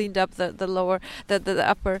once I cleaned up the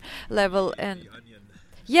upper level. And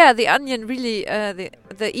yeah, the onion, really,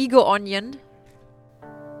 the ego onion.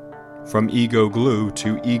 From ego glue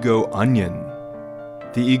to ego onion.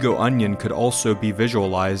 The ego onion could also be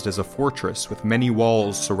visualized as a fortress with many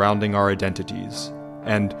walls surrounding our identities.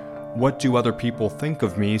 And what do other people think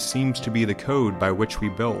of me seems to be the code by which we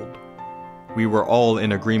build. We were all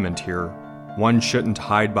in agreement here. One shouldn't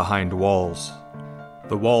hide behind walls.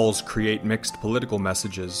 The walls create mixed political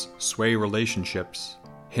messages, sway relationships,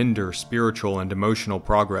 hinder spiritual and emotional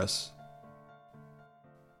progress.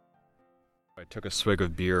 I took a swig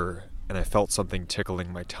of beer and I felt something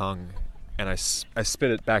tickling my tongue, and I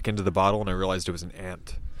spit it back into the bottle and I realized it was an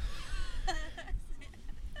ant.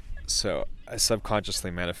 So I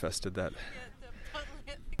subconsciously manifested that.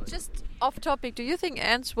 Just off topic, do you think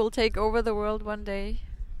ants will take over the world one day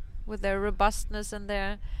with their robustness and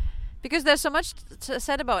their... Because there's so much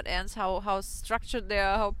said about ants, how structured they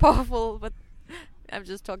are, how powerful, but I'm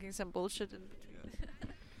just talking some bullshit.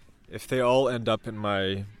 If they all end up in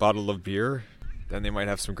my bottle of beer, then they might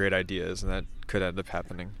have some great ideas, and that could end up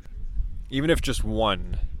happening. Even if just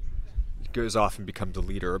one goes off and becomes a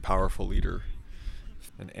leader, a powerful leader,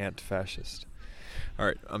 an ant fascist. All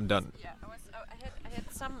right, I'm done. Yeah,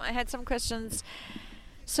 I had some questions.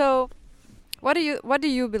 So, what do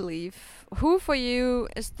you believe? Who for you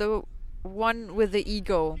is the one with the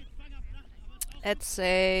ego? Let's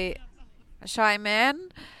say a shy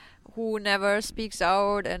man who never speaks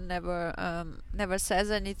out and never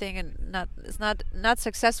says anything, and is not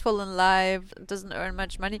successful in life, doesn't earn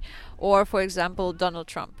much money, or for example Donald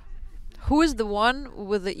Trump. Who is the one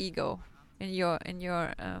with the ego in your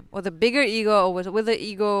or the bigger ego, or with the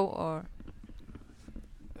ego, or?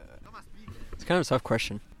 It's kind of a tough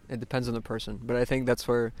question. It depends on the person, but I think that's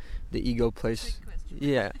where the ego plays.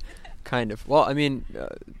 Yeah, kind of. Well, I mean,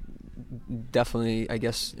 definitely, I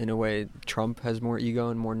guess, in a way, Trump has more ego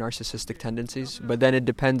and more narcissistic tendencies. But then it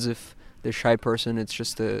depends if the shy person, it's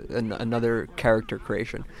just another character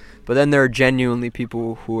creation. But then there are genuinely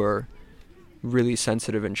people who are really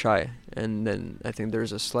sensitive and shy, and then I think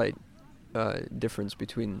there's a slight difference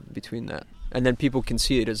between that. And then people can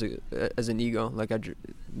see it as an ego. Like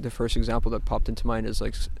the first example that popped into mind is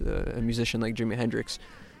like a musician like Jimi Hendrix.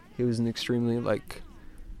 He was an extremely like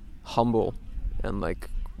humble and like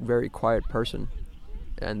very quiet person,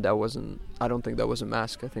 and I don't think that was a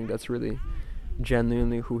mask. I think that's really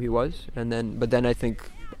genuinely who he was. But then I think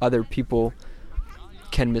other people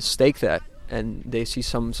can mistake that, and they see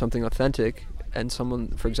something authentic, and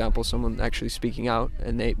someone actually speaking out,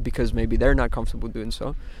 and because maybe they're not comfortable doing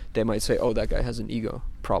so, they might say, oh, that guy has an ego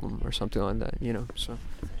problem or something like that, so.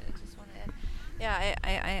 Yeah,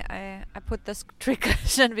 I put this trick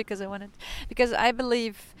question because I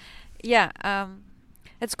believe,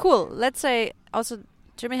 it's cool. Let's say also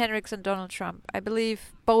Jimi Hendrix and Donald Trump. I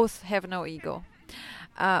believe both have no ego,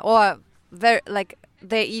 or very like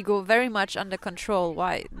their ego very much under control.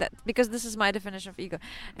 Why? Because this is my definition of ego.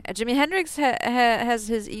 Jimi Hendrix has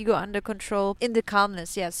his ego under control in the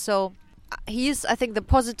calmness. Yes, so he's, I think, the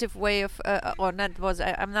positive way of or not was.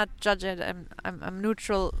 I'm not judging. I'm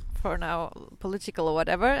neutral for now, political or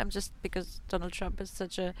whatever. I'm just because Donald Trump is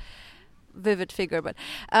such a vivid figure, but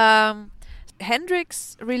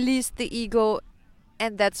Hendrix released the ego,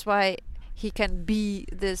 and that's why he can be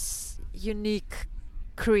this unique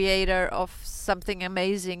creator of something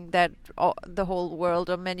amazing that the whole world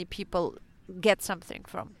or many people get something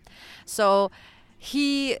from. So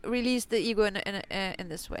he released the ego in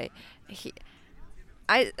this way.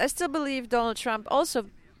 I still believe Donald Trump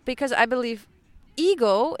also, because I believe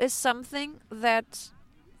ego is something that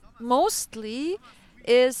mostly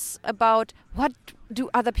is about what do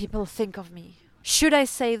other people think of me. Should I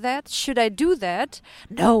say that? Should I do that?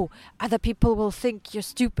 No, other people will think you're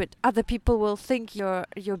stupid. Other people will think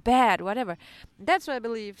you're bad, whatever. That's why I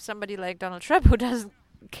believe somebody like Donald Trump, who doesn't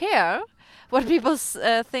care what people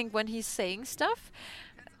think when he's saying stuff.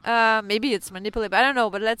 Maybe it's manipulative, I don't know,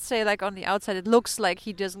 but let's say like on the outside it looks like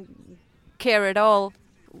he doesn't care at all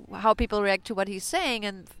how people react to what he's saying,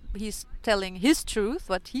 and he's telling his truth,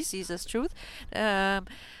 what he sees as truth.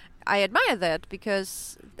 I admire that,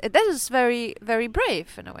 because that is very, very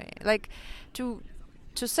brave in a way. Like to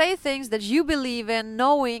say things that you believe in,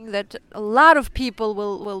 knowing that a lot of people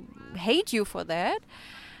will hate you for that.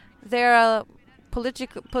 There are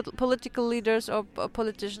political leaders or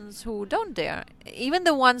politicians who don't dare. Even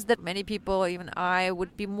the ones that many people, even I,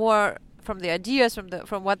 would be more from the ideas,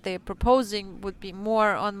 from what they're proposing, would be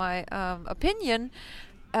more on my opinion.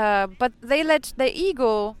 But they let their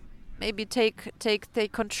ego maybe take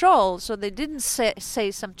control, so they didn't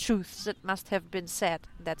say some truths that must have been said.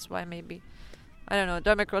 That's why maybe, I don't know,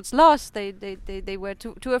 Democrats lost. They were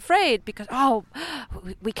too afraid, because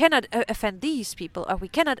we cannot offend these people, or we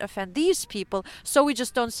cannot offend these people, so we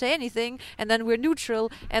just don't say anything, and then we're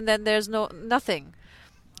neutral, and then there's nothing,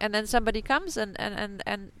 and then somebody comes and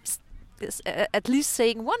is at least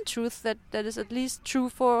saying one truth that is at least true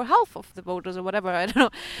for half of the voters or whatever. I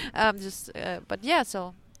don't know. But yeah,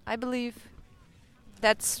 so I believe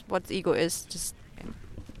that's what ego is. Just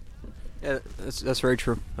Yeah, that's very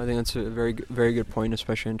true. I think that's a very good point,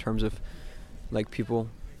 especially in terms of like people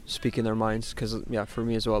speaking their minds. Because for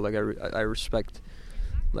me as well, like I respect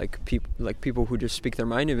people who just speak their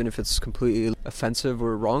mind, even if it's completely offensive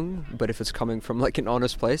or wrong. But if it's coming from like an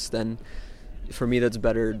honest place, then for me that's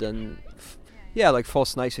better than like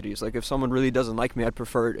false niceties. Like if someone really doesn't like me, I'd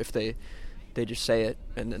prefer it if they just say it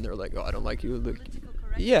and then they're like, oh, I don't like you. Like,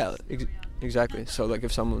 yeah, exactly. So like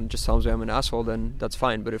if someone just tells me I'm an asshole, then that's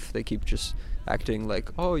fine. But if they keep just acting like,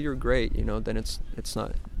 oh, you're great, then it's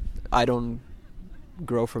not. I don't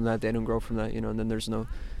grow from that. They don't grow from that, and then there's no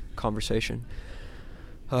conversation.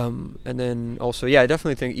 And then also, I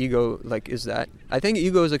definitely think ego is that. I think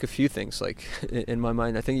ego is like a few things like in my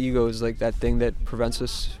mind. I think ego is like that thing that prevents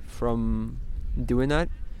us from doing that.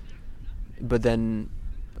 But then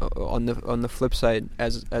on the flip side,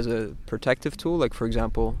 as a protective tool, like for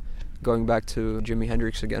example, going back to Jimi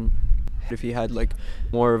Hendrix again, if he had like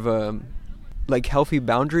more of a healthy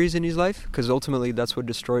boundaries in his life, because ultimately that's what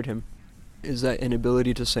destroyed him, is that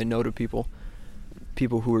inability to say no to people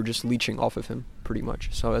who were just leeching off of him pretty much.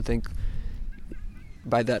 So I think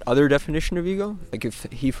by that other definition of ego, like if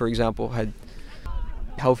he, for example, had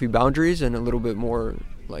healthy boundaries and a little bit more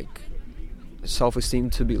like self-esteem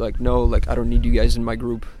to be like, no, like I don't need you guys in my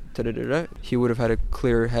group, he would have had a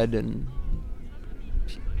clearer head, and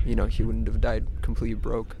he wouldn't have died completely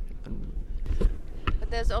broke. But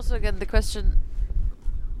there's also again the question,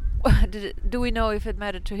 do we know if it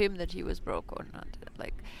mattered to him that he was broke or not?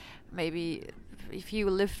 Like maybe if he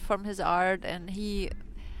lived from his art, and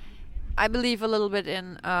I believe a little bit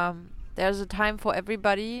in there's a time for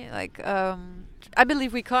everybody. Like I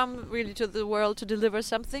believe we come really to the world to deliver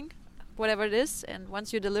something, whatever it is, and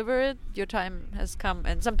once you deliver it, your time has come.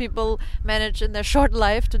 And some people manage in their short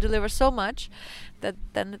life to deliver so much that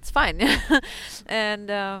then it's fine.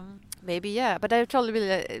 And maybe but I totally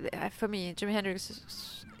believe for me Jimi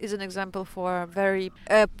Hendrix is an example for a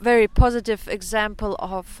very positive example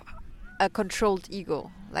of a controlled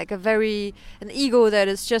ego, like an ego that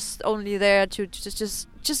is just only there to just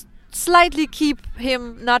slightly keep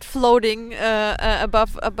him not floating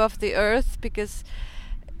above the earth. Because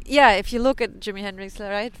if you look at Jimi Hendrix,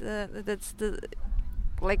 right, that's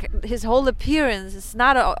his whole appearance is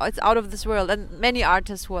it's out of this world. And many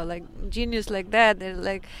artists who are like genius like that, they're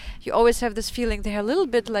like, you always have this feeling they're a little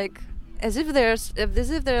bit like as if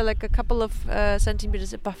they're like a couple of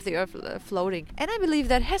centimeters above the earth, floating. And I believe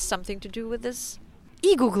that has something to do with this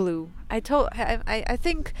ego glue. I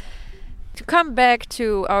think, to come back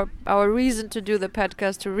to our reason to do the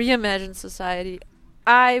podcast, to reimagine society,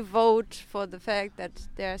 I vote for the fact that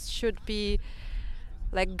there should be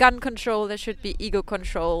like gun control, there should be ego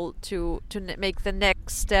control to make the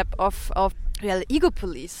next step of ego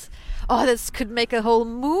police. Oh, this could make a whole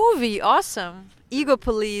movie. Awesome. Ego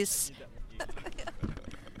police.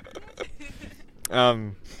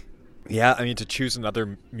 To choose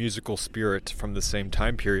another musical spirit from the same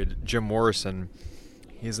time period, Jim Morrison,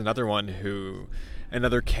 he's another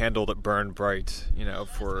candle that burned bright,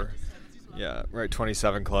 for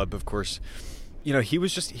 27 Club, of course. He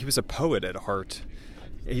was a poet at heart.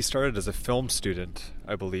 He started as a film student,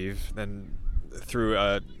 I believe, then through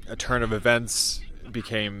a turn of events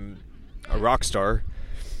became a rock star,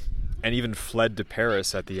 and even fled to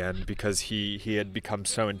Paris at the end because he had become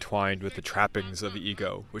so entwined with the trappings of the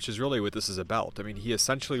ego, which is really what this is about. I mean, he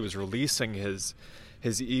essentially was releasing his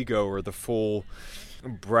ego, or the full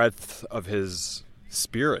breadth of his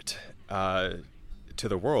spirit, to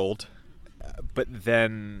the world. But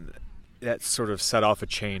then that sort of set off a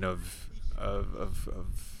chain of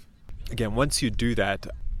again, once you do that,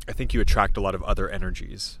 I think you attract a lot of other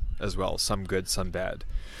energies as well, some good, some bad.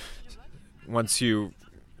 Once you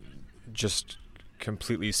just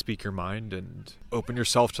completely speak your mind and open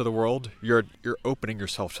yourself to the world, you're opening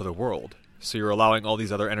yourself to the world. So you're allowing all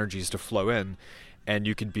these other energies to flow in, and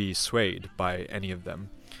you can be swayed by any of them.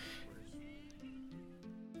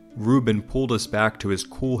 Ruben pulled us back to his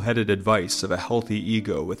cool-headed advice of a healthy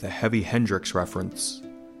ego with a heavy Hendrix reference.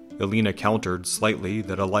 Elina countered slightly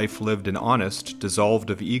that a life lived and honest, dissolved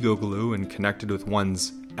of ego glue and connected with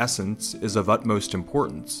one's essence is of utmost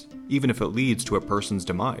importance, even if it leads to a person's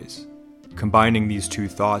demise. Combining these two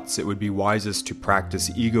thoughts, it would be wisest to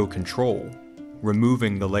practice ego control,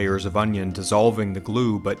 removing the layers of onion, dissolving the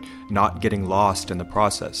glue, but not getting lost in the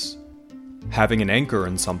process. Having an anchor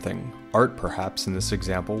in something, art perhaps in this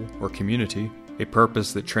example, or community, a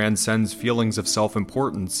purpose that transcends feelings of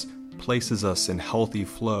self-importance, places us in healthy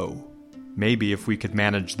flow. Maybe if we could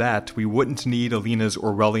manage that, we wouldn't need Alina's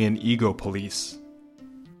Orwellian ego police.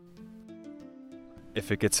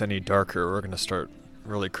 If it gets any darker, we're going to start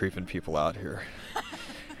really creeping people out here.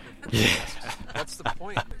 That's the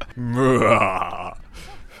point.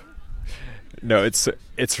 No,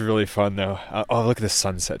 it's really fun though. Oh, look at the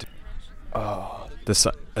sunset. Oh,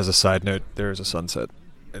 as a side note, there is a sunset.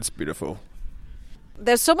 It's beautiful.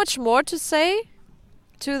 There's so much more to say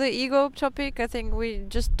to the ego topic. I think we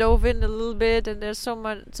just dove in a little bit, and there's so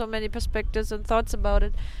many perspectives and thoughts about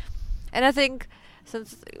it. And I think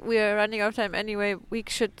since we are running out of time anyway, we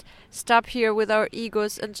should stop here with our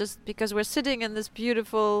egos, and just because we're sitting in this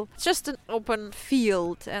beautiful, just an open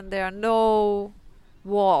field, and there are no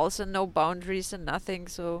walls and no boundaries and nothing.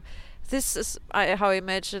 So this is how I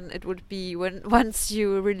imagine it would be when once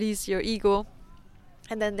you release your ego,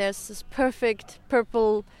 and then there's this perfect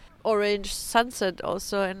purple orange sunset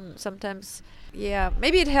also. And sometimes,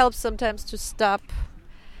 maybe it helps sometimes to stop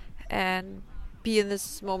and be in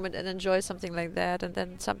this moment and enjoy something like that, and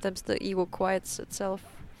then sometimes the ego quiets itself.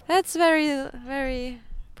 That's very, very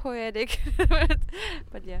poetic.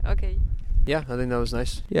 But yeah, okay. Yeah, I think that was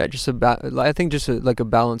nice. Yeah, just I think just like a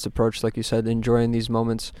balanced approach, like you said, enjoying these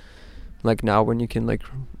moments, like now when you can like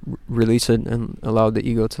release it and allow the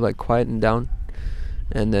ego to like quieten down,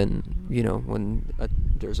 and then when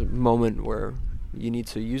there's a moment where you need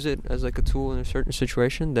to use it as like a tool in a certain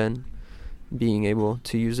situation, then being able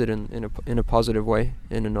to use it in a positive way,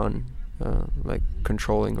 in a non like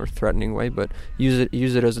controlling or threatening way, but use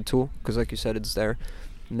it as a tool, because like you said, it's there.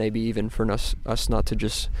 Maybe even for us not to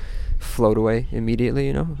just float away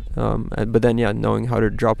immediately, but then knowing how to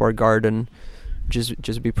drop our guard and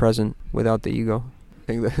just be present without the ego.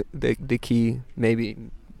 I think the key maybe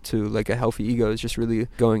to like a healthy ego is just really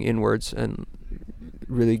going inwards and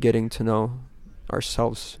really getting to know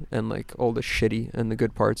ourselves and like all the shitty and the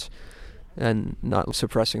good parts, and not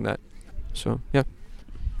suppressing that. So yeah.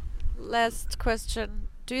 Last question.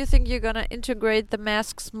 Do you think you're gonna integrate the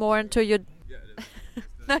masks more into your...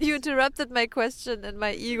 Now you interrupted my question and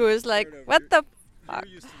my ego is like, what the fuck?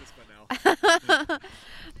 You're used to this by now.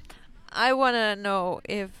 I wanna know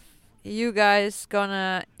if you guys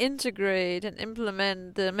gonna integrate and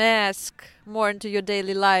implement the mask more into your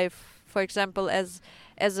daily life, for example, as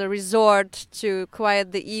a resort to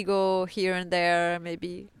quiet the ego here and there,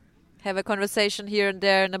 maybe have a conversation here and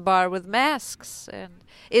there in a bar with masks. And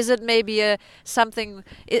is it maybe something?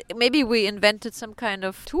 Maybe we invented some kind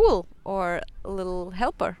of tool or a little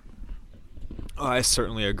helper. I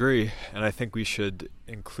certainly agree, and I think we should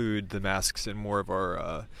include the masks in more of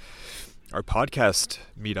our podcast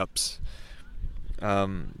meetups.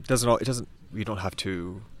 We don't have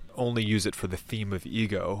to only use it for the theme of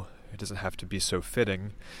ego. It doesn't have to be so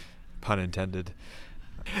fitting, pun intended.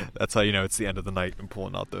 That's how you know it's the end of the night. I'm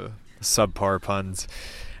pulling out the subpar puns.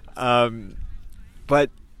 But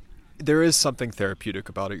there is something therapeutic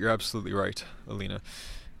about it. You're absolutely right, Alina.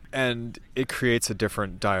 And it creates a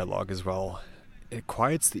different dialogue as well. It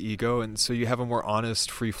quiets the ego, and so you have a more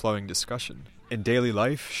honest, free-flowing discussion. In daily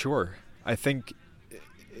life, sure. I think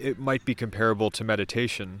it might be comparable to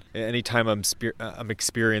meditation. Anytime I'm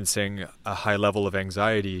experiencing a high level of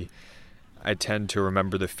anxiety, I tend to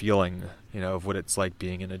remember the feeling, of what it's like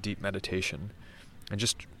being in a deep meditation. And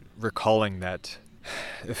just recalling that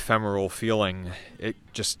ephemeral feeling, it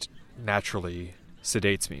just naturally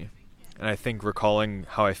sedates me. And I think recalling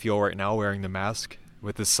how I feel right now wearing the mask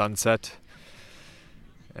with the sunset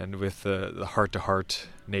and with the heart-to-heart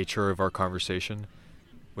nature of our conversation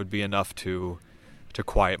would be enough to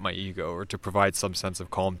quiet my ego or to provide some sense of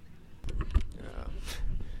calm.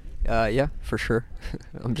 Yeah, for sure.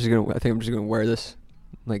 I think I'm just gonna wear this,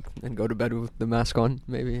 and go to bed with the mask on.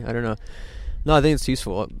 Maybe, I don't know. No, I think it's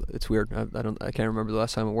useful. It's weird. I can't remember the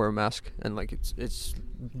last time I wore a mask, and it's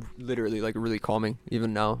literally really calming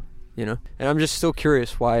even now, And I'm just still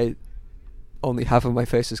curious why only half of my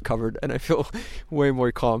face is covered, and I feel way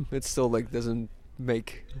more calm. It still doesn't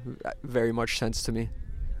make very much sense to me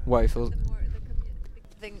why I feel.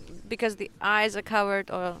 Because the eyes are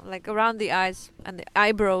covered, or around the eyes and the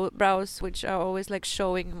eyebrows, which are always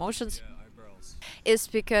showing emotions, is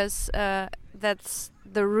because that's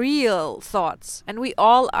the real thoughts. And we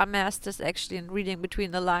all are masters actually in reading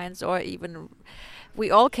between the lines, or even we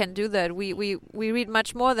all can do that. We read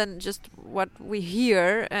much more than just what we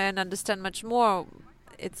hear and understand much more.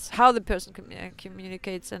 It's how the person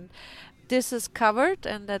communicates, and this is covered,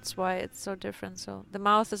 and that's why it's so different. So the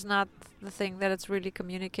mouth is not the thing that it's really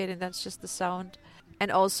communicating, that's just the sound.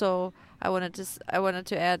 And also I wanted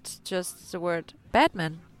to add just the word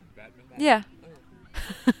Batman. Yeah.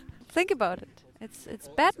 Think about it. It's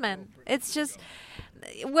Batman. It's just,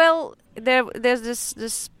 well, there's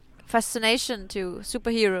this fascination to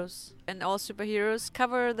superheroes, and all superheroes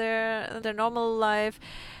cover their normal life,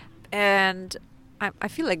 and I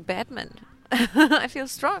feel like Batman I feel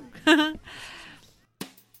strong.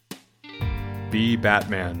 Be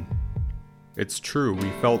Batman. It's true, we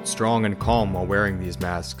felt strong and calm while wearing these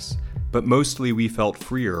masks, but mostly we felt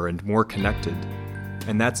freer and more connected.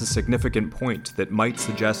 And that's a significant point that might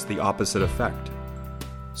suggest the opposite effect.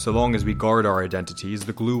 So long as we guard our identities,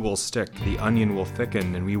 the glue will stick, the onion will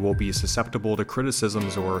thicken, and we will be susceptible to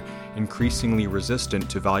criticisms or increasingly resistant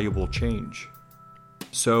to valuable change.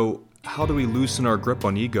 So, how do we loosen our grip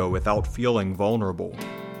on ego without feeling vulnerable?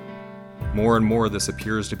 More and more, this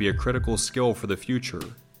appears to be a critical skill for the future.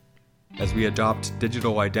 As we adopt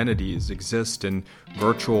digital identities, exist in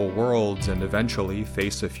virtual worlds, and eventually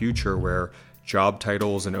face a future where job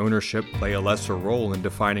titles and ownership play a lesser role in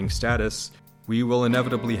defining status, we will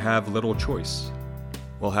inevitably have little choice.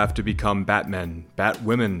 We'll have to become Batmen,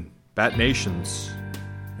 Batwomen, Batnations.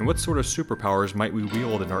 And what sort of superpowers might we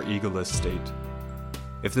wield in our egoless state?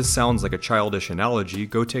 If this sounds like a childish analogy,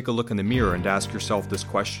 go take a look in the mirror and ask yourself this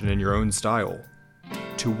question in your own style.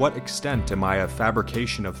 To what extent am I a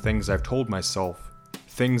fabrication of things I've told myself,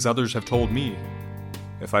 things others have told me?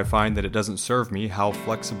 If I find that it doesn't serve me, how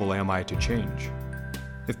flexible am I to change?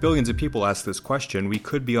 If billions of people ask this question, we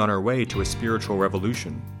could be on our way to a spiritual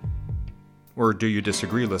revolution. Or do you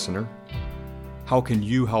disagree, listener? How can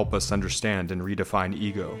you help us understand and redefine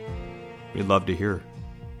ego? We'd love to hear.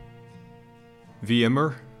 Wie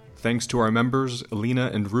immer, thanks to our members, Alina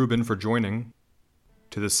and Ruben, for joining,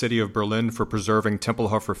 to the city of Berlin for preserving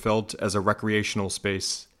Tempelhofer Feld as a recreational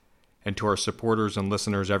space, and to our supporters and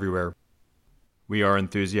listeners everywhere. We are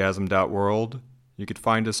Enthusiasm.world. You could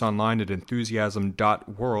find us online at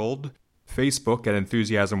Enthusiasm.world, Facebook at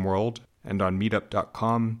Enthusiasm World, and on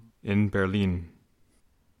Meetup.com in Berlin.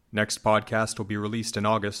 Next podcast will be released in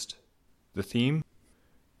August. The theme?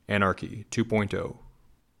 Anarchy 2.0.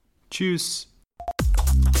 Tschüss!